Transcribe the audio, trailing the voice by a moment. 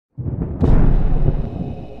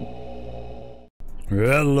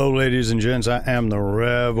Hello ladies and gents, I am the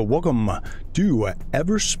Rev. Welcome to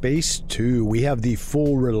Everspace 2. We have the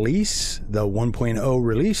full release, the 1.0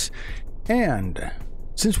 release, and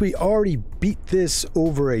since we already beat this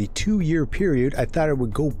over a 2-year period, I thought I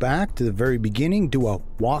would go back to the very beginning, do a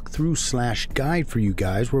walkthrough / guide for you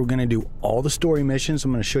guys. We're going to do all the story missions.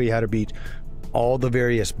 I'm going to show you how to beat all the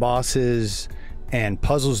various bosses and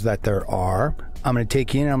puzzles that there are. I'm going to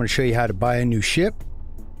take you in, I'm going to show you how to buy a new ship,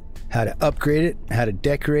 how to upgrade it, how to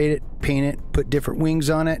decorate it, paint it, put different wings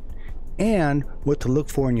on it, and what to look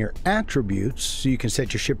for in your attributes so you can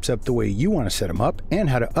set your ships up the way you want to set them up, and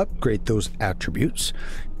how to upgrade those attributes.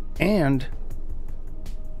 And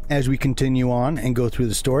as we continue on and go through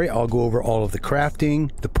the story, I'll go over all of the crafting,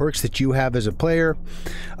 the perks that you have as a player,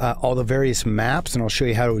 all the various maps, and I'll show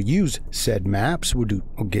you how to use said maps. We'll do,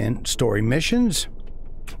 again, story missions.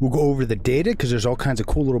 We'll go over the data because there's all kinds of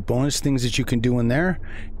cool little bonus things that you can do in there.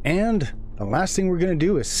 And the last thing we're going to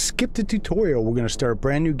do is skip the tutorial. We're going to start a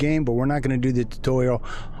brand new game, but we're not going to do the tutorial.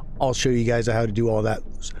 I'll show you guys how to do all that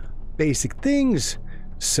basic things.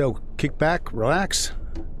 So kick back, relax.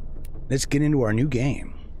 Let's get into our new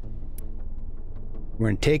game. We're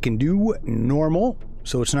going to take and do normal,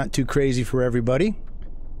 so it's not too crazy for everybody.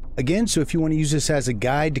 Again, so if you want to use this as a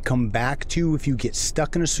guide to come back to if you get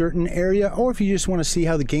stuck in a certain area, or if you just want to see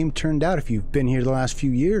how the game turned out, if you've been here the last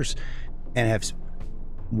few years and have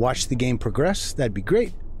watched the game progress, that'd be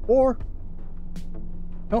great. Or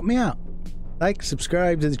help me out. Like,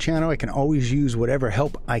 subscribe to the channel. I can always use whatever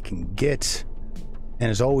help I can get.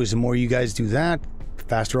 And as always, the more you guys do that, the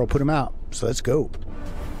faster I'll put them out. So let's go.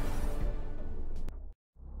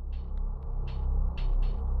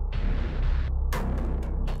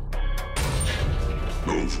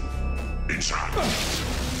 Move. Inside.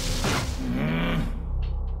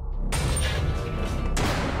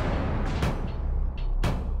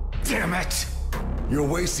 Damn it! You're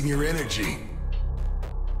wasting your energy.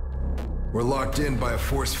 We're locked in by a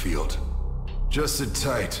force field. Just sit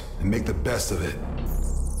tight and make the best of it.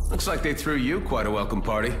 Looks like they threw you quite a welcome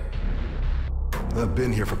party. I've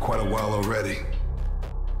been here for quite a while already.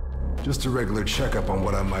 Just a regular checkup on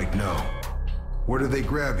what I might know. Where did they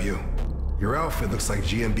grab you? Your outfit looks like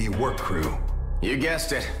GMB work crew. You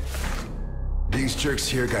guessed it. These jerks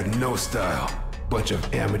here got no style. Bunch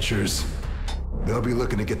of amateurs. They'll be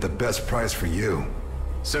looking to get the best price for you.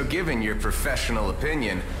 So given your professional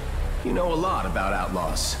opinion, you know a lot about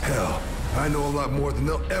outlaws. Hell, I know a lot more than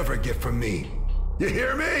they'll ever get from me. You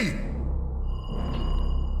hear me?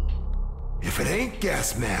 If it ain't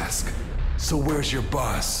Gas Mask, so where's your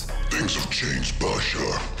boss? Things have changed,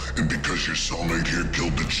 Bashar. And because your cellmate here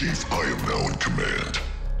killed the chief, I am now in command.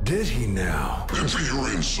 Did he now? And for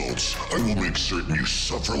your insults, I will make certain you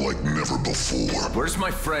suffer like never before. Where's my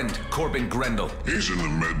friend, Corbin Grendel? He's in the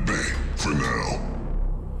med bay, for now.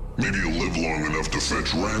 Maybe you'll live long enough to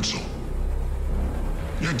fetch ransom.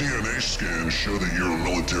 Your DNA scans show that you're a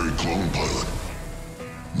military clone pilot.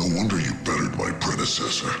 No wonder you bettered my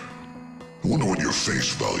predecessor. I wonder what your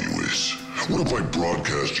face value is. What if I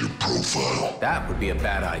broadcast your profile? That would be a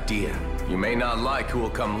bad idea. You may not like who will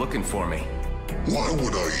come looking for me. Why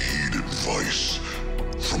would I heed advice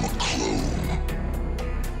from a clone?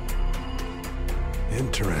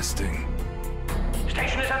 Interesting.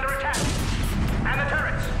 Station is under attack. And the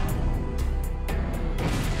turrets.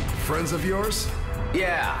 Friends of yours?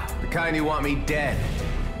 Yeah, the kind who want me dead.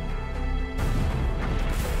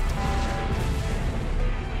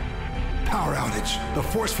 Power outage. The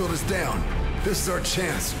force field is down. This is our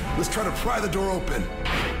chance. Let's try to pry the door open.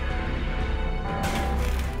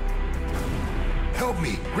 Help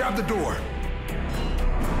me. Grab the door.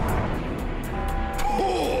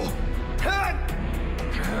 Pull!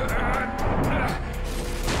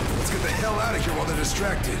 Let's get the hell out of here while they're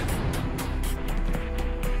distracted.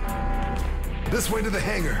 This way to the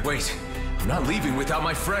hangar. Wait, I'm not leaving without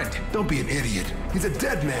my friend. Don't be an idiot. He's a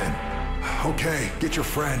dead man. Okay, get your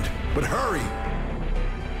friend, but hurry.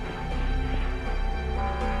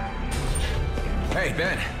 Hey,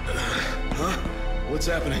 Ben. Huh? What's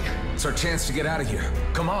happening? It's our chance to get out of here.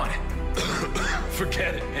 Come on.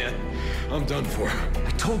 Forget it, man. I'm done for.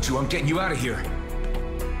 I told you I'm getting you out of here.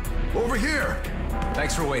 Over here.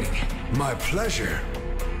 Thanks for waiting. My pleasure.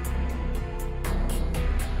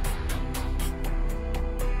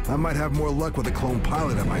 I might have more luck with a clone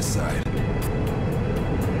pilot at my side.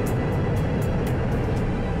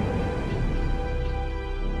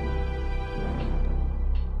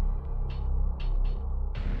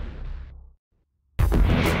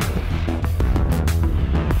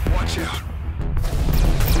 Watch out.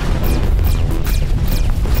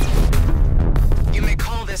 You may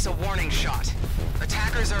call this this a warning shot.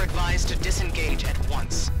 Attackers are advised to disengage at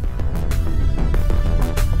once.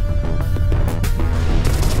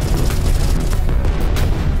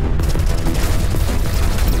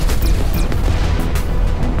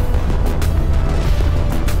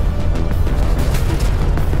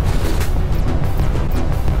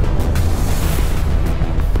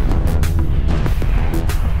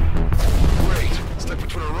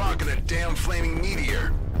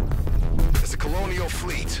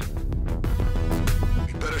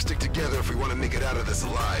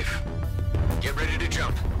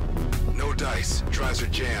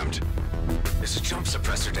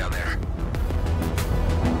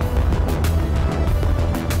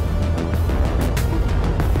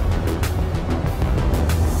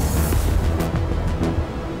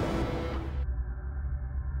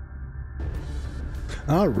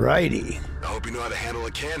 Alrighty. I hope you know how to handle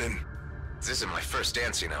a cannon. This isn't my first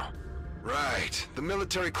dance, you know. Right, the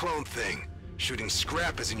military clone thing. Shooting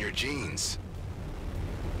scrap is in your genes.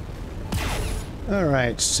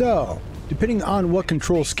 Alright, so depending on what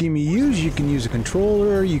control scheme you can use a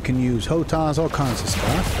controller, you can use HOTAS, all kinds of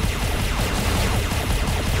stuff.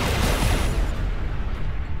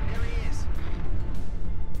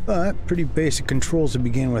 But pretty basic controls to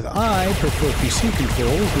begin with. I prefer PC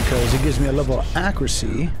controls because it gives me a level of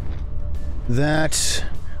accuracy that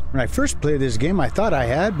when I first played this game I thought I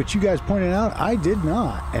had, but you guys pointed out I did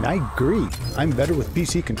not, and I agree. I'm better with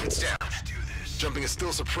PC controls. Let's do this. Jumping is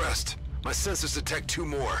still suppressed. My sensors detect 2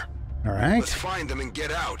 more. All right. Let's find them and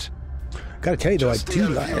get out. Gotta tell you though, Just I stay do out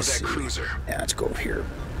of like view of that this. cruiser. Yeah, let's go over here.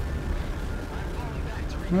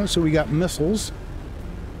 Well, so we got missiles.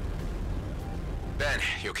 Ben,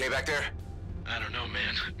 you okay back there? I don't know,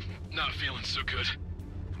 man. Not feeling so good.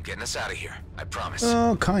 I'm getting us out of here. I promise.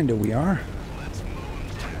 Oh, kinda we are.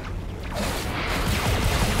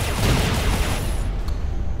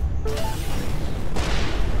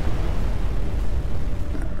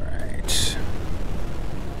 Alright.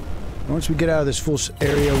 Once we get out of this full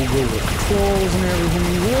area, we'll go over controls and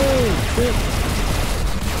everything. Whoa, shit.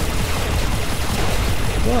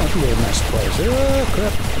 Well, that's a little nice place. Oh,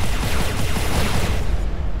 crap.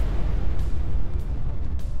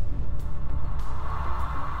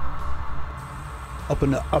 Up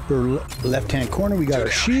in the upper left-hand corner, we got our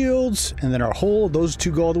shields, and then our hull. Those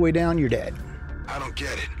 2 go all the way down, you're dead. I don't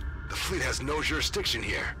get it. The fleet has no jurisdiction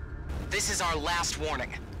here. This is our last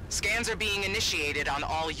warning. Scans are being initiated on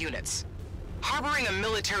all units. Harboring a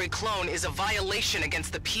military clone is a violation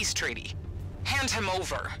against the peace treaty. Hand him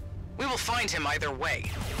over. We will find him either way.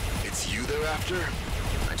 It's you they're after?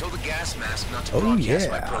 I told the gas mask not to broadcast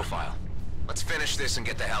my yeah. profile. Let's finish this and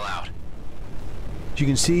get the hell out. You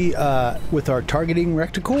can see with our targeting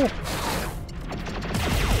reticle.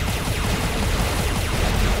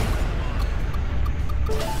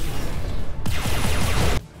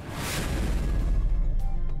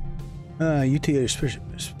 UTA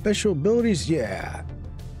special abilities, yeah.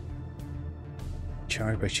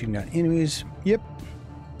 Charged by shooting down enemies. Yep.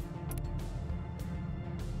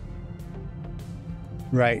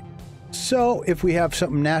 Right. So if we have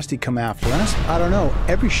something nasty come after us, I don't know.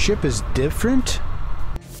 Every ship is different.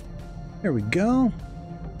 There we go.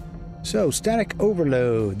 So static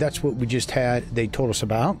overload. That's what we just had. They told us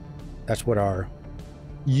about. That's what our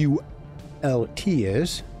ULT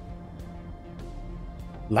is.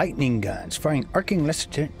 Lightning guns, firing arcing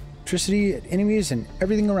electricity at enemies and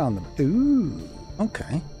everything around them. Ooh,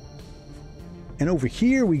 okay. And over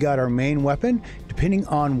here we got our main weapon. Depending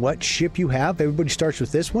on what ship you have, everybody starts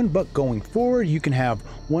with this one, but going forward you can have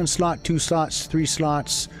 1 slot, 2 slots, 3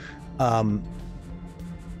 slots.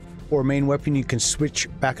 Or main weapon, you can switch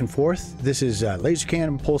back and forth. This is laser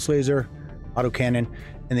cannon, pulse laser, autocannon,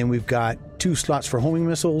 and then we've got 2 slots for homing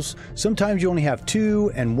missiles. Sometimes you only have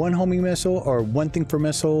 2 and 1 homing missile, or 1 thing for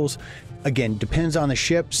missiles. Again, depends on the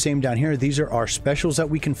ship. Same down here. These are our specials that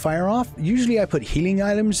we can fire off. Usually I put healing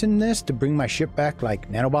items in this to bring my ship back, like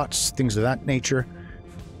nanobots, things of that nature.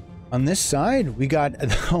 On this side, we got,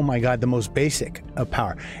 oh my god, the most basic of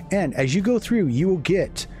power. And as you go through, you will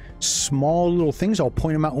get small little things. I'll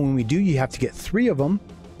point them out when we do. You have to get 3 of them,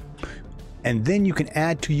 and then you can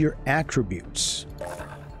add to your attributes.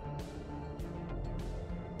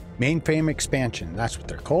 Mainframe expansion, that's what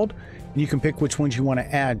they're called. And you can pick which ones you want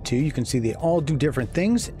to add to. You can see they all do different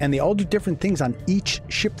things, and they all do different things on each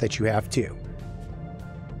ship that you have too.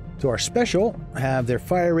 So our special have their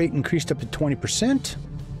fire rate increased up to 20%,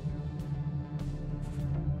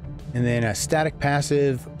 and then a static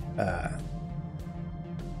passive.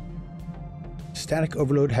 Static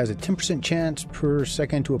overload has a 10% chance per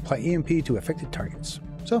second to apply EMP to affected targets.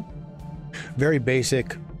 So, very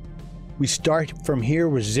basic, We start from here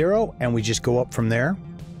with 0 and we just go up from there.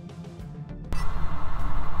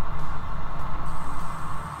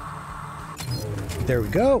 There we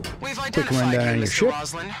go. We've Quick identified rundown on you, your Mr. ship.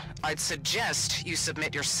 Roslin. I'd suggest you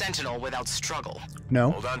submit your Sentinel without struggle.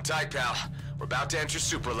 No. Hold on tight, pal. We're about to enter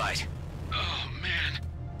Superlight. Oh, man.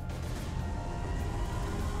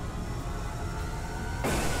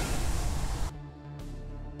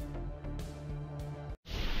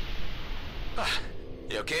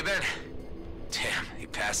 You okay, Ben? Damn, he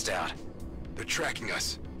passed out. They're tracking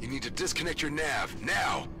us. You need to disconnect your nav,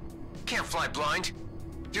 now! Can't fly blind.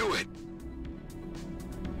 Do it!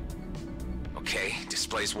 Okay,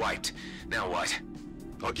 display's wiped. Now what?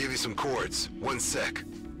 I'll give you some cords. 1 sec.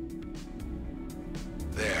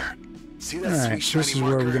 There. See that Alright, sweet so this shiny is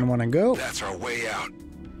where marker? we're going to want to go. That's our way out.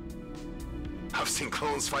 I've seen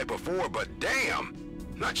clones fight before, but damn!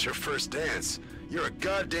 Not your first dance. You're a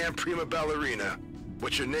goddamn prima ballerina.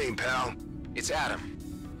 What's your name, pal? It's Adam.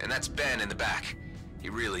 And that's Ben in the back. He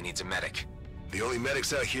really needs a medic. The only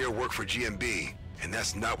medics out here work for GMB, and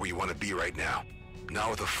that's not where you want to be right now. Not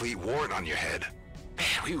with a fleet warrant on your head. Man,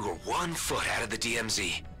 we were 1 foot out of the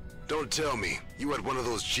DMZ. Don't tell me you had one of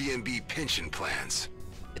those GMB pension plans.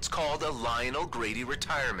 It's called a Lionel Grady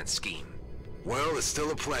retirement scheme. Well, it's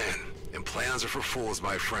still a plan, and plans are for fools,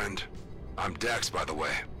 my friend. I'm Dax, by the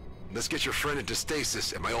way. Let's get your friend into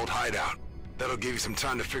stasis at my old hideout. That'll give you some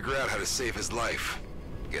time to figure out how to save his life.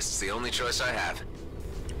 Guess it's the only choice I have.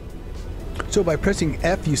 So by pressing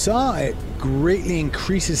F, you saw it greatly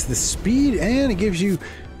increases the speed, and it gives you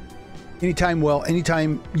anytime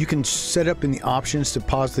you can set up in the options to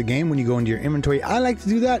pause the game when you go into your inventory. I like to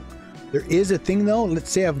do that. There is a thing though.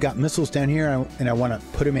 Let's say I've got missiles down here and I want to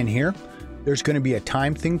put them in here. There's going to be a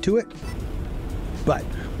time thing to it. But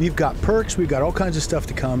we've got perks. We've got all kinds of stuff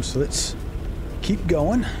to come. So let's keep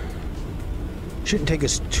going. Shouldn't take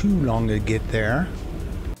us too long to get there.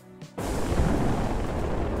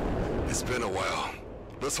 It's been a while.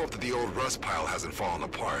 Let's hope that the old rust pile hasn't fallen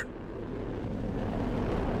apart.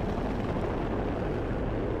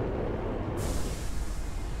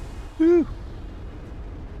 Woo.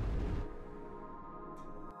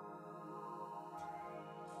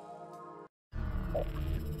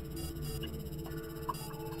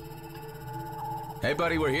 Hey,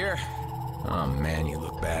 buddy, we're here. Oh, man, you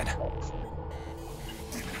look bad.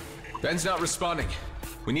 Ben's not responding.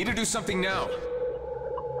 We need to do something now.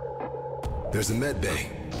 There's a med bay,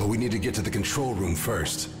 but we need to get to the control room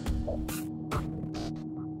first.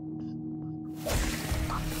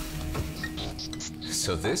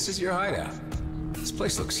 So this is your hideout. This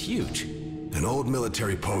place looks huge. An old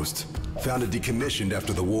military post, founded decommissioned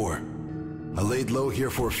after the war. I laid low here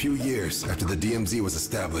for a few years after the DMZ was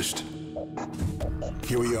established.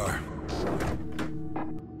 Here we are.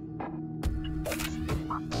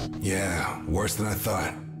 Yeah, worse than I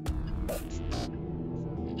thought.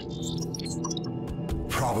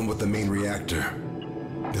 Problem with the main reactor.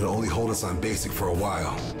 It'll only hold us on basic for a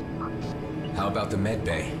while. How about the med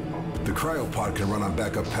bay? The cryopod can run on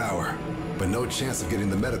backup power, but no chance of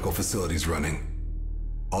getting the medical facilities running.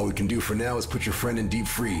 All we can do for now is put your friend in deep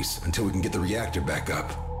freeze until we can get the reactor back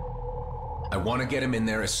up. I want to get him in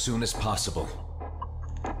there as soon as possible.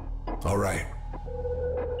 All right.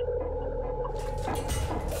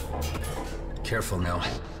 Careful now.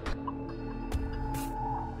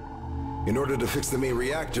 In order to fix the main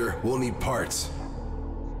reactor, we'll need parts.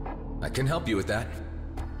 I can help you with that.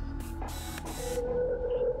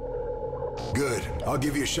 Good. I'll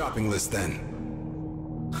give you a shopping list then.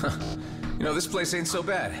 You know, this place ain't so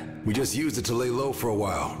bad. We just used it to lay low for a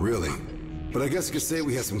while, really. But I guess you could say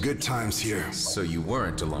we had some good times here. So you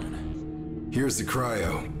weren't alone. Here's the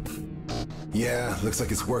cryo. Yeah, looks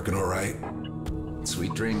like it's working all right.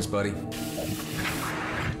 Sweet dreams, buddy.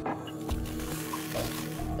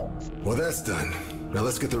 Well, that's done. Now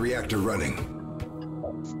let's get the reactor running.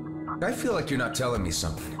 I feel like you're not telling me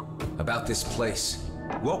something about this place.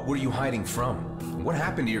 What were you hiding from? What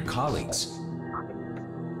happened to your colleagues?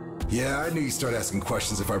 Yeah, I knew you'd start asking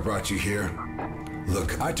questions if I brought you here.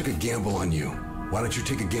 Look, I took a gamble on you. Why don't you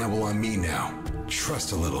take a gamble on me now?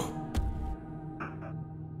 Trust a little.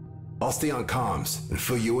 I'll stay on comms and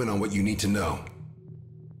fill you in on what you need to know.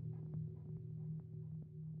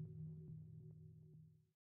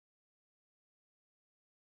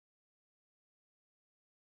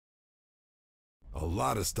 A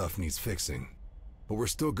lot of stuff needs fixing, but we're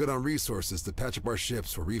still good on resources to patch up our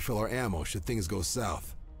ships or refill our ammo should things go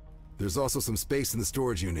south. There's also some space in the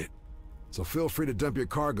storage unit, so feel free to dump your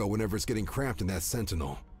cargo whenever it's getting cramped in that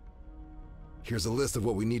Sentinel. Here's a list of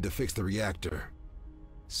what we need to fix the reactor.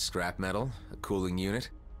 Scrap metal, a cooling unit,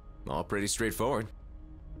 all pretty straightforward.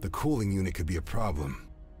 The cooling unit could be a problem.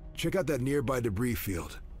 Check out that nearby debris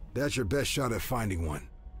field. That's your best shot at finding one.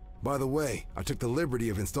 By the way, I took the liberty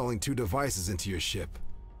of installing 2 devices into your ship.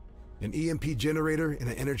 An EMP generator and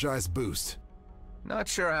an energized boost. Not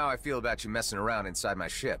sure how I feel about you messing around inside my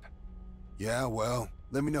ship. Yeah, well,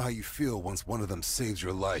 let me know how you feel once one of them saves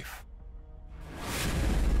your life.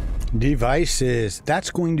 Devices. That's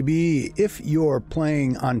going to be, if you're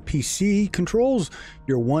playing on PC controls,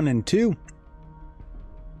 your 1 and 2.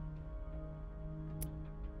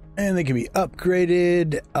 And they can be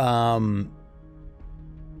upgraded.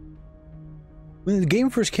 When the game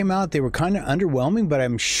first came out, they were kind of underwhelming, but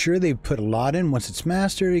I'm sure they put a lot in once it's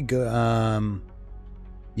mastered.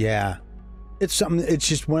 Yeah, it's something. It's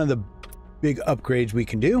just one of the big upgrades we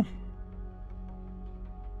can do.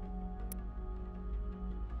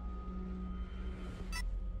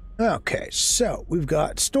 Okay, so we've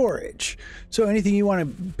got storage. So anything you want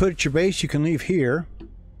to put at your base, you can leave here.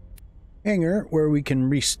 Hangar, where we can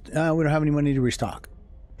we don't have any money to restock.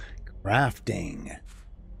 Crafting.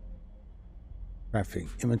 Crafting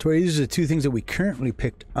inventory. These are the 2 things that we currently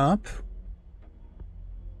picked up.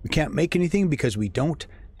 We can't make anything because we don't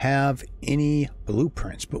have any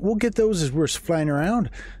blueprints, but we'll get those as we're flying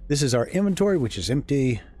around. This is our inventory, which is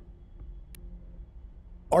empty.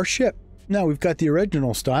 Our ship. Now we've got the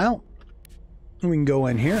original style. We can go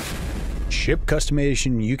in here. Ship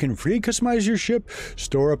customization. You can freely customize your ship.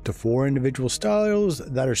 Store up to 4 individual styles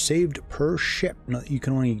that are saved per ship. You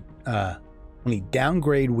can only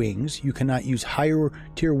downgrade wings. You cannot use higher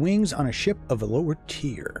tier wings on a ship of a lower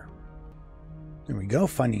tier. There we go.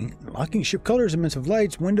 Finding, locking ship colors, immersive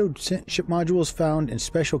lights, windowed ship modules found in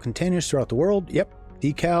special containers throughout the world. Yep.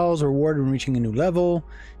 Decals are rewarded when reaching a new level.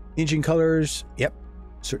 Engine colors. Yep.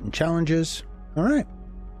 Certain challenges. All right.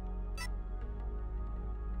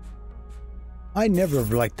 I never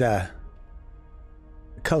liked the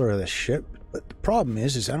color of the ship, but the problem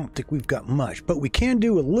is I don't think we've got much, but we can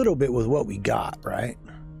do a little bit with what we got, right?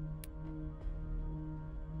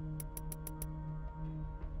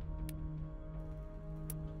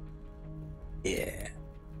 Yeah.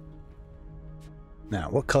 Now,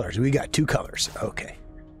 what colors? We got 2 colors. Okay.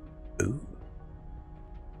 Ooh.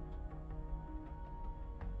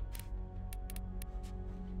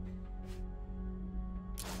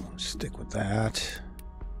 Let's stick with that.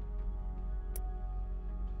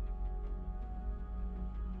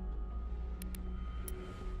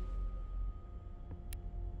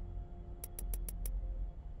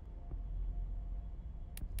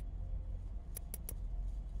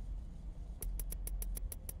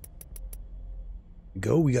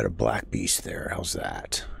 Go, we got a black beast there. How's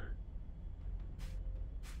that?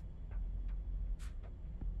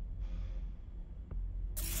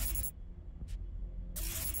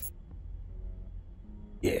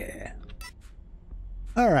 Yeah.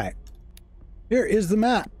 All right. Here is the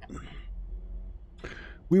map.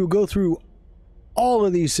 We will go through all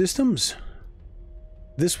of these systems.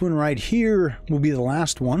 This one right here will be the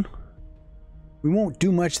last one. We won't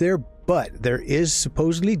do much there, but there is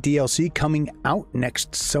supposedly DLC coming out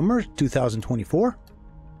next summer, 2024.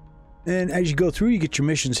 And as you go through, you get your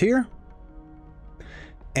missions here.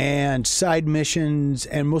 And side missions,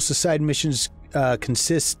 and most of the side missions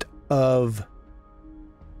consist of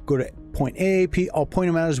go to point A, P, I'll point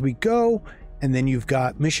them out as we go. And then you've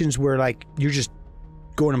got missions where like you're just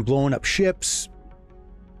going and blowing up ships,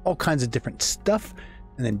 all kinds of different stuff.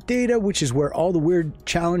 And then data, which is where all the weird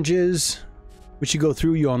challenges, which you go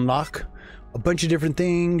through, you unlock a bunch of different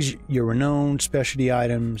things, your renowned specialty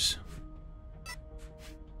items,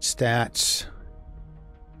 stats.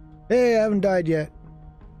 Hey, I haven't died yet.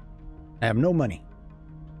 I have no money.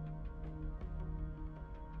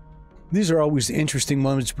 These are always interesting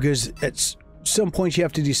moments because at some point you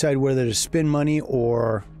have to decide whether to spend money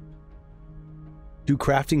or do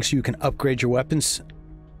crafting so you can upgrade your weapons.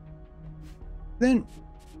 Then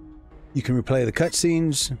you can replay the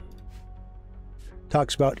cutscenes.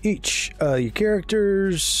 Talks about each your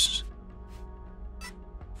characters.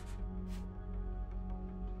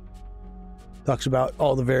 Talks about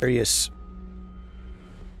all the various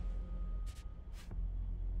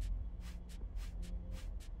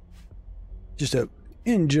just a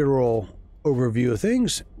in general overview of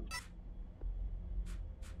things.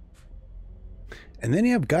 And then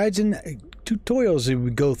you have guides and tutorials that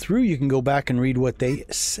we go through. You can go back and read what they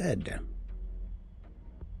said.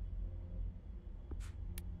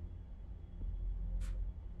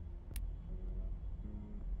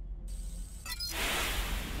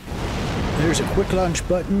 There's a quick launch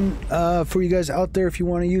button for you guys out there if you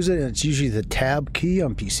want to use it. It's usually the tab key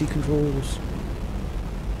on PC controls.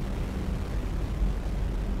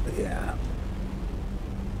 But yeah.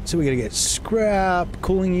 So we gotta get scrap,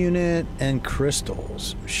 cooling unit, and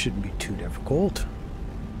crystals. Shouldn't be too difficult.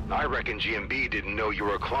 I reckon GMB didn't know you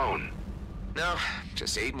were a clone. No,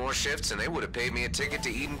 just 8 more shifts and they would have paid me a ticket to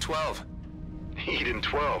Eden 12. Eden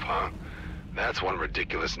 12, huh? That's one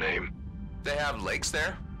ridiculous name. They have lakes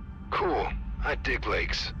there? Cool. I dig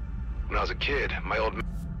lakes. When I was a kid, my old...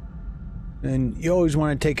 And you always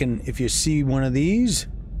want to take if you see one of these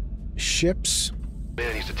ships.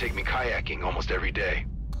 man used to take me kayaking almost every day.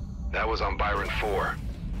 That was on Byron 4.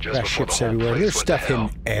 Just Got before the ships whole everywhere. place There's went to stuff hidden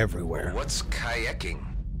hell. everywhere. What's kayaking?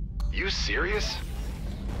 You serious?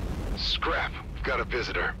 Scrap. We've got a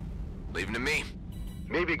visitor. Leave him to me.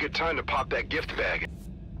 Maybe a good time to pop that gift bag.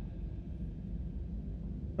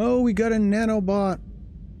 Oh, we got a nanobot.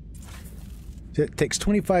 It takes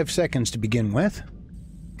 25 seconds to begin with.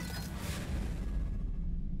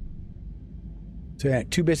 So yeah,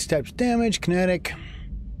 2 basic types: damage, kinetic,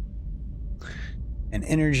 and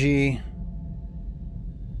energy.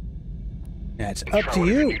 Yeah, it's up to Try one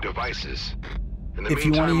of your you. new devices. In the If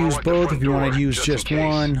you want to meantime, use I'll lock the both, front if you want door, to use in just case.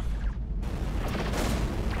 one.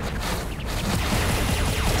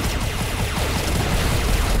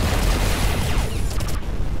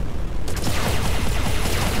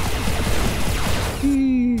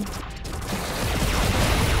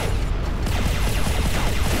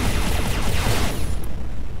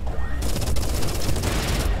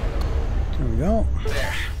 There we go.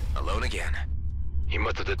 There, alone again. He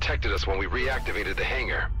must have detected us when we reactivated the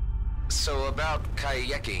hangar. So about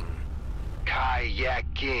kayaking.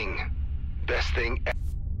 Kayaking. Best thing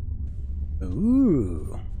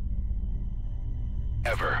Ooh.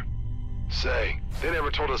 ever. Say, they never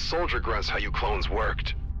told us soldier grunts how you clones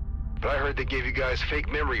worked. But I heard they gave you guys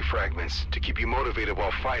fake memory fragments to keep you motivated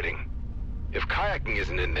while fighting. If kayaking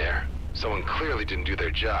isn't in there, someone clearly didn't do their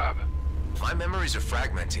job. My memories are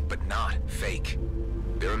fragmented, but not fake.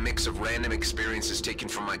 They're a mix of random experiences taken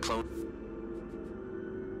from my clone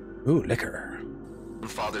Ooh, liquor.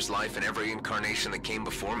 father's life and every incarnation that came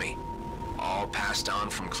before me. All passed on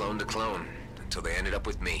from clone to clone, until they ended up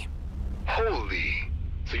with me. Holy!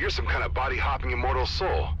 So you're some kind of body-hopping immortal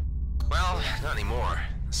soul. Well, not anymore.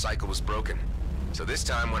 The cycle was broken. So this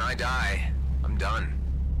time when I die, I'm done.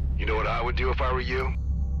 You know what I would do if I were you?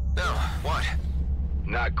 No, what?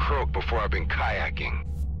 Not croak before I've been kayaking.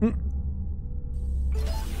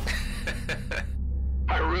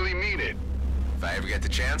 I really mean it. If I ever get the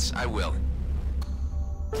chance, I will.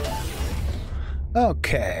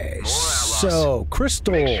 Okay, More outlaws. so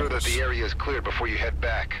crystals. Make sure that the area is cleared before you head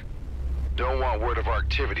back. Don't want word of our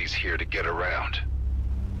activities here to get around.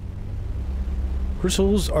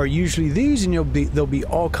 Crystals are usually these, and there'll be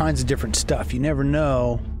all kinds of different stuff. You never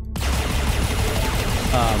know.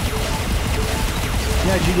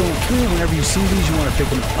 As you're going through, whenever you see these, you want to pick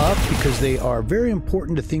them up because they are very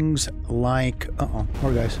important to things like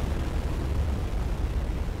more guys.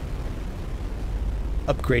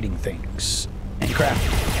 Upgrading things and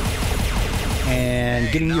crafting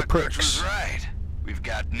and getting your Knockbirch was perks. right. We've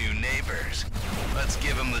got new neighbors. Let's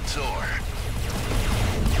give them the tour.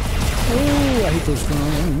 Oh, I hate those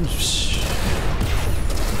drones.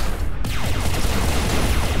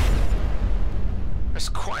 There's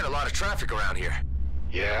quite a lot of traffic around here.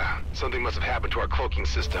 Yeah, something must have happened to our cloaking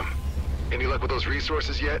system. Any luck with those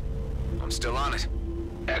resources yet? I'm still on it.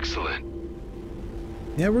 Excellent.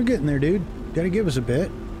 Yeah, we're getting there, dude. Gotta give us a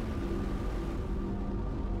bit.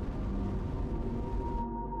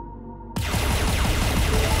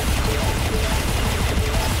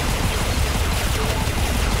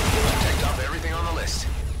 Checked off everything on the list.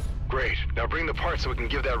 Great. Now bring the parts so we can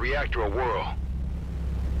give that reactor a whirl.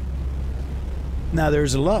 Now,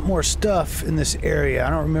 there's a lot more stuff in this area. I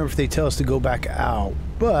don't remember if they tell us to go back out,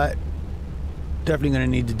 but definitely going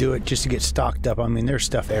to need to do it just to get stocked up. I mean, there's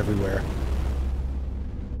stuff everywhere.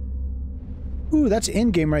 Ooh, that's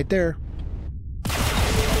in-game right there.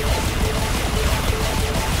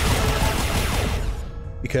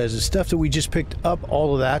 Because the stuff that we just picked up,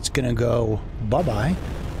 all of that's going to go bye-bye.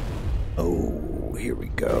 Oh, here we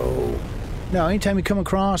go. Now, anytime you come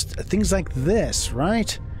across things like this,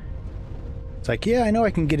 right? It's like, yeah, I know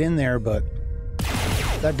I can get in there, but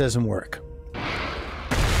that doesn't work.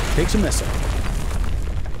 Takes a missile.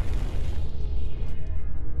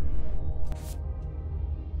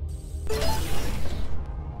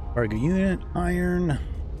 Cargo unit, iron.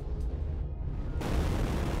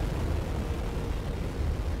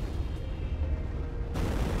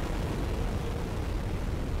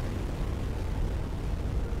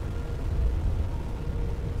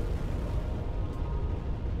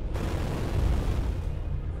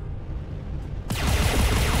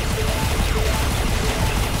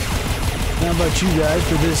 about you guys,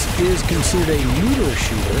 but this is considered a neuter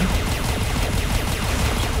shooter.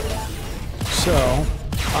 So,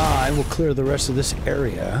 I will clear the rest of this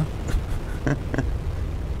area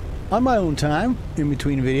on my own time in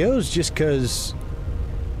between videos, just because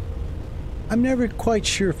I'm never quite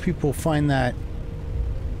sure if people find that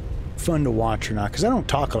fun to watch or not, because I don't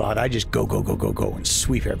talk a lot. I just go and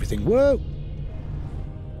sweep everything. Whoa!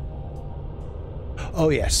 Oh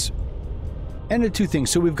yes, and the two things.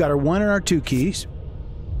 So we've got our 1 and our 2 keys.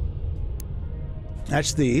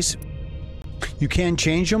 That's these. You can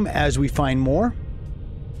change them as we find more.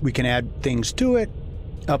 We can add things to it.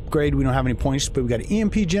 Upgrade. We don't have any points, but we got an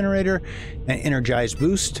EMP generator and energized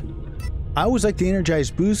boost. I always like the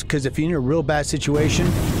energized boost because if you're in a real bad situation,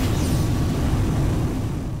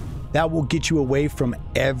 that will get you away from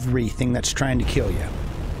everything that's trying to kill you.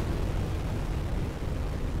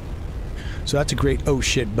 So that's a great oh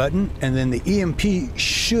shit button. And then the EMP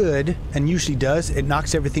should, and usually does, it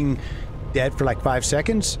knocks everything dead for like 5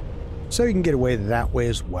 seconds. So you can get away that way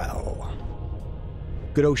as well.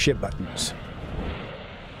 Good oh shit buttons.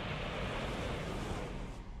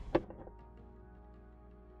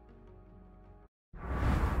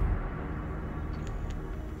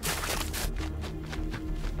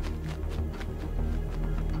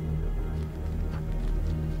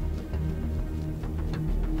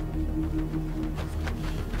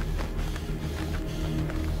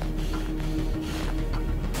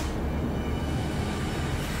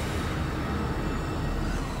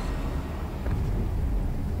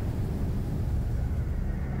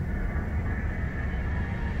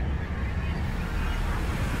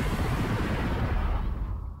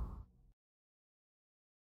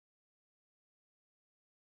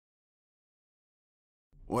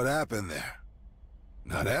 What happened there?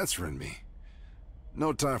 Not answering me.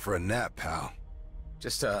 No time for a nap, pal.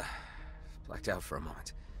 Just, blacked out for a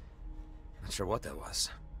moment. Not sure what that was.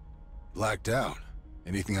 Blacked out?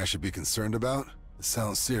 Anything I should be concerned about? It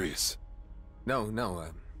sounds serious. No,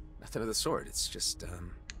 nothing of the sort. It's just,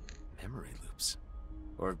 memory loops.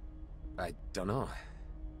 Or, I don't know.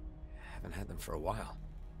 Haven't had them for a while.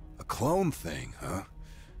 A clone thing, huh?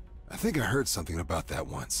 I think I heard something about that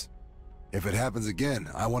once. If it happens again,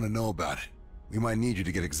 I want to know about it. We might need you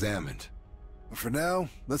to get examined. But for now,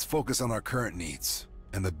 let's focus on our current needs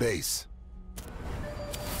and the base.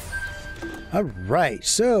 All right,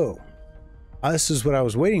 so this is what I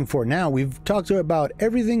was waiting for. Now we've talked about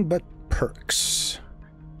everything but perks.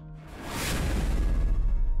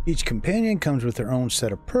 Each companion comes with their own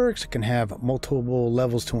set of perks. It can have multiple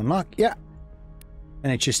levels to unlock. Yeah,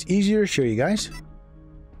 and it's just easier to show you guys.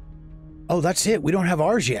 Oh, that's it. We don't have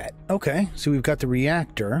ours yet. Okay, so we've got the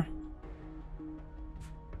reactor.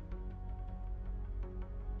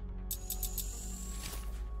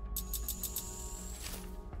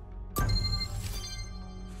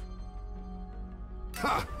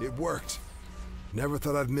 Ha! It worked. Never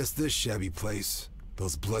thought I'd miss this shabby place.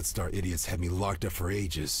 Those Bloodstar idiots had me locked up for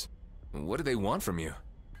ages. What do they want from you?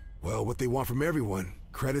 Well, what they want from everyone.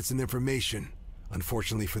 Credits and information.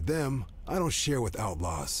 Unfortunately for them, I don't share with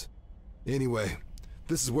outlaws. Anyway,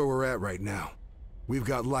 this is where we're at right now. We've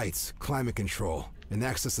got lights, climate control, and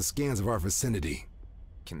access to scans of our vicinity.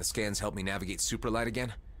 Can the scans help me navigate Superlight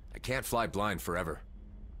again? I can't fly blind forever.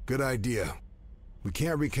 Good idea. We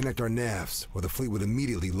can't reconnect our navs, or the fleet would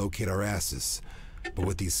immediately locate our asses. But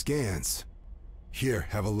with these scans... Here,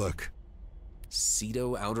 have a look.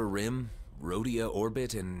 Cedo Outer Rim, Radeon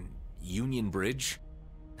Orbit, and Union Bridge?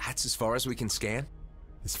 That's as far as we can scan?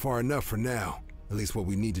 It's far enough for now. At least what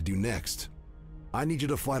we need to do next. I need you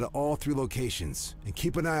to fly to all 3 locations, and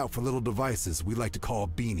keep an eye out for little devices we like to call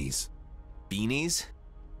beanies. Beanies?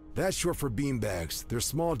 That's short for beanbags. They're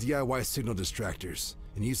small DIY signal distractors,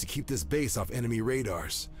 and used to keep this base off enemy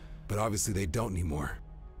radars. But obviously they don't anymore.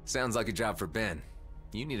 Sounds like a job for Ben.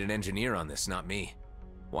 You need an engineer on this, not me.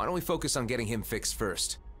 Why don't we focus on getting him fixed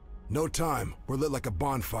first? No time. We're lit like a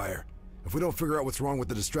bonfire. If we don't figure out what's wrong with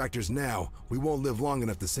the distractors now, we won't live long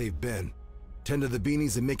enough to save Ben. Tend to the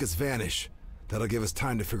beanies and make us vanish. That'll give us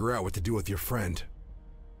time to figure out what to do with your friend.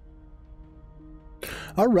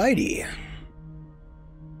 Alrighty.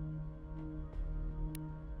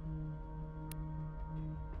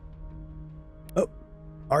 Oh,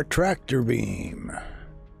 our tractor beam.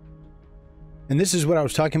 And this is what I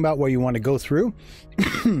was talking about, where you want to go through,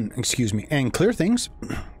 excuse me, and clear things.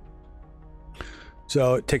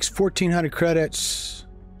 So it takes 1,400 credits,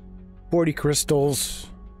 40 crystals,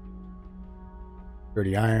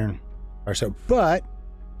 30 iron, or so. But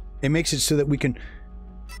it makes it so that we can,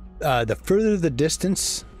 the further the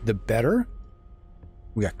distance, the better.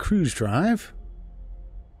 We got cruise drive.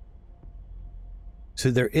 So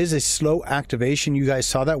there is a slow activation. You guys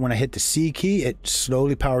saw that when I hit the C key, it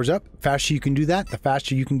slowly powers up. The faster you can do that, the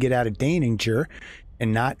faster you can get out of danger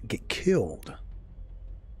and not get killed.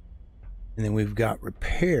 And then we've got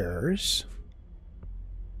repairs.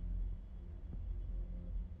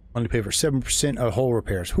 Only pay for 7% of whole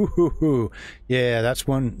repairs. Hoo. Yeah, that's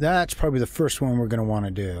probably the first one we're going to want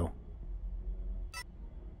to do.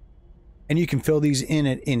 And you can fill these in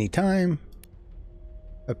at any time.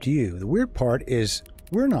 Up to you. The weird part is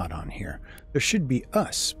we're not on here. There should be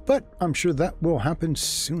us, but I'm sure that will happen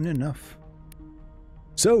soon enough.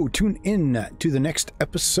 So tune in to the next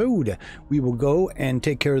episode. We will go and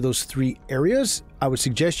take care of those 3 areas. I would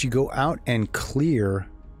suggest you go out and clear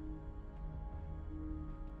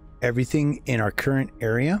everything in our current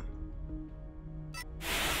area.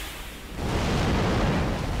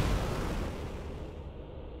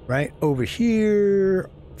 Right over here.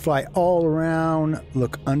 Fly all around,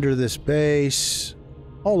 look under this base,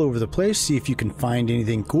 all over the place, see if you can find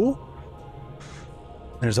anything cool.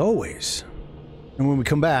 And as always, and when we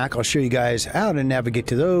come back, I'll show you guys how to navigate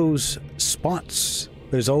to those spots.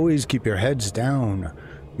 But as always, keep your heads down.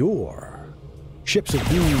 Your ships of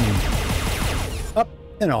doom up,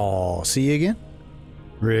 and I'll see you again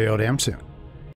real damn soon.